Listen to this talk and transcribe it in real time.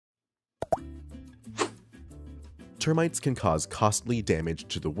Termites can cause costly damage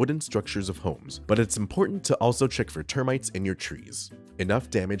to the wooden structures of homes, but it's important to also check for termites in your trees. Enough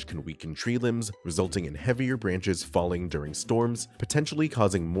damage can weaken tree limbs, resulting in heavier branches falling during storms, potentially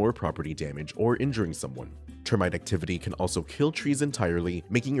causing more property damage or injuring someone. Termite activity can also kill trees entirely,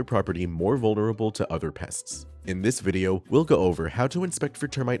 making your property more vulnerable to other pests. In this video, we'll go over how to inspect for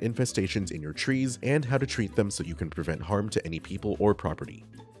termite infestations in your trees and how to treat them so you can prevent harm to any people or property.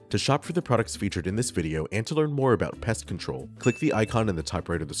 To shop for the products featured in this video and to learn more about pest control, click the icon in the top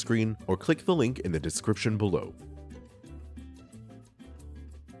right of the screen or click the link in the description below.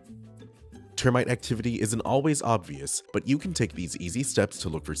 Termite activity isn't always obvious, but you can take these easy steps to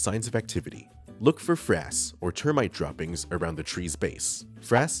look for signs of activity. Look for frass, or termite droppings, around the tree's base.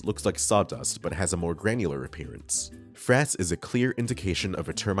 Frass looks like sawdust but has a more granular appearance. Frass is a clear indication of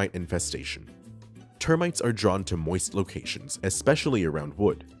a termite infestation. Termites are drawn to moist locations, especially around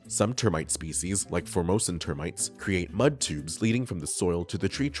wood. Some termite species, like Formosan termites, create mud tubes leading from the soil to the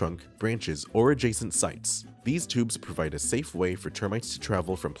tree trunk, branches, or adjacent sites. These tubes provide a safe way for termites to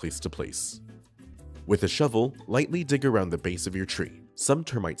travel from place to place. With a shovel, lightly dig around the base of your tree. Some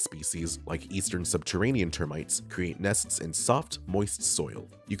termite species, like eastern subterranean termites, create nests in soft, moist soil.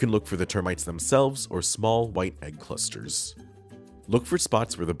 You can look for the termites themselves or small white egg clusters. Look for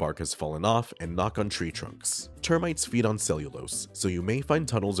spots where the bark has fallen off and knock on tree trunks. Termites feed on cellulose, so you may find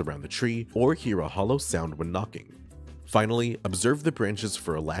tunnels around the tree or hear a hollow sound when knocking. Finally, observe the branches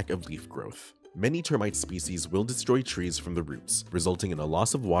for a lack of leaf growth. Many termite species will destroy trees from the roots, resulting in a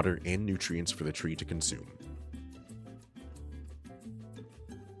loss of water and nutrients for the tree to consume.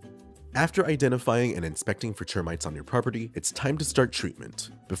 After identifying and inspecting for termites on your property, it's time to start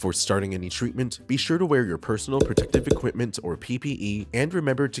treatment. Before starting any treatment, be sure to wear your personal protective equipment or PPE, and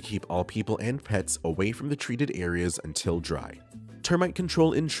remember to keep all people and pets away from the treated areas until dry. Termite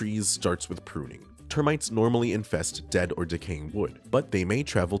control in trees starts with pruning. Termites normally infest dead or decaying wood, but they may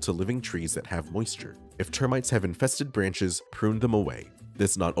travel to living trees that have moisture. If termites have infested branches, prune them away.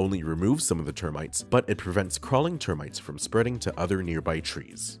 This not only removes some of the termites, but it prevents crawling termites from spreading to other nearby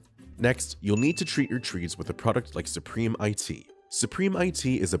trees. Next, you'll need to treat your trees with a product like Supreme IT. Supreme IT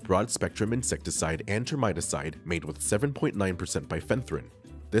is a broad-spectrum insecticide and termiticide made with 7.9% bifenthrin.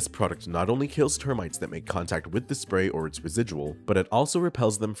 This product not only kills termites that make contact with the spray or its residual, but it also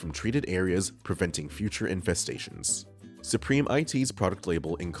repels them from treated areas, preventing future infestations. Supreme IT's product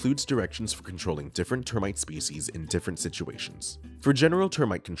label includes directions for controlling different termite species in different situations. For general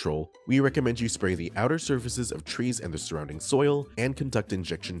termite control, we recommend you spray the outer surfaces of trees and the surrounding soil and conduct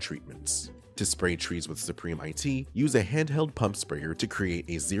injection treatments. To spray trees with Supreme IT, use a handheld pump sprayer to create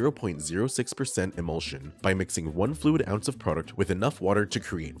a 0.06% emulsion by mixing 1 fluid ounce of product with enough water to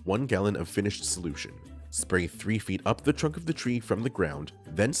create 1 gallon of finished solution. Spray 3 feet up the trunk of the tree from the ground,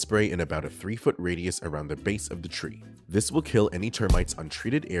 then spray in about a 3-foot radius around the base of the tree. This will kill any termites on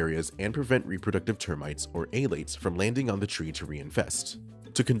treated areas and prevent reproductive termites or alates from landing on the tree to reinfest.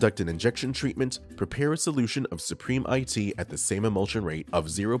 To conduct an injection treatment, prepare a solution of Supreme IT at the same emulsion rate of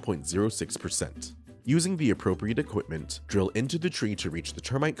 0.06%. Using the appropriate equipment, drill into the tree to reach the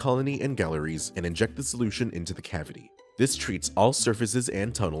termite colony and galleries and inject the solution into the cavity. This treats all surfaces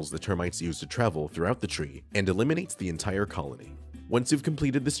and tunnels the termites use to travel throughout the tree and eliminates the entire colony. Once you've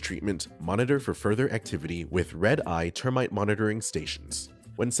completed this treatment, monitor for further activity with red eye termite monitoring stations.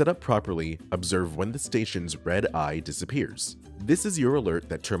 When set up properly, observe when the station's red eye disappears. This is your alert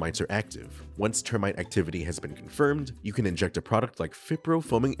that termites are active. Once termite activity has been confirmed, you can inject a product like FiPro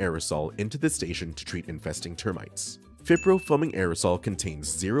foaming aerosol into the station to treat infesting termites. FiPro foaming aerosol contains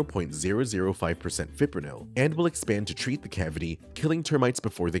 0.005% fipronil and will expand to treat the cavity, killing termites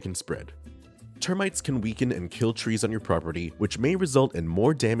before they can spread. Termites can weaken and kill trees on your property, which may result in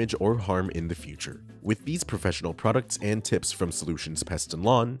more damage or harm in the future. With these professional products and tips from Solutions Pest and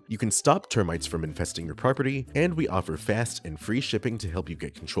Lawn, you can stop termites from infesting your property, and we offer fast and free shipping to help you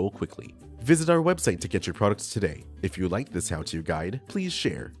get control quickly. Visit our website to get your products today. If you like this how-to guide, please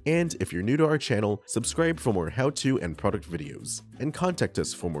share. And if you're new to our channel, subscribe for more how-to and product videos. And contact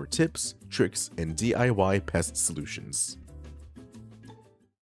us for more tips, tricks, and DIY pest solutions.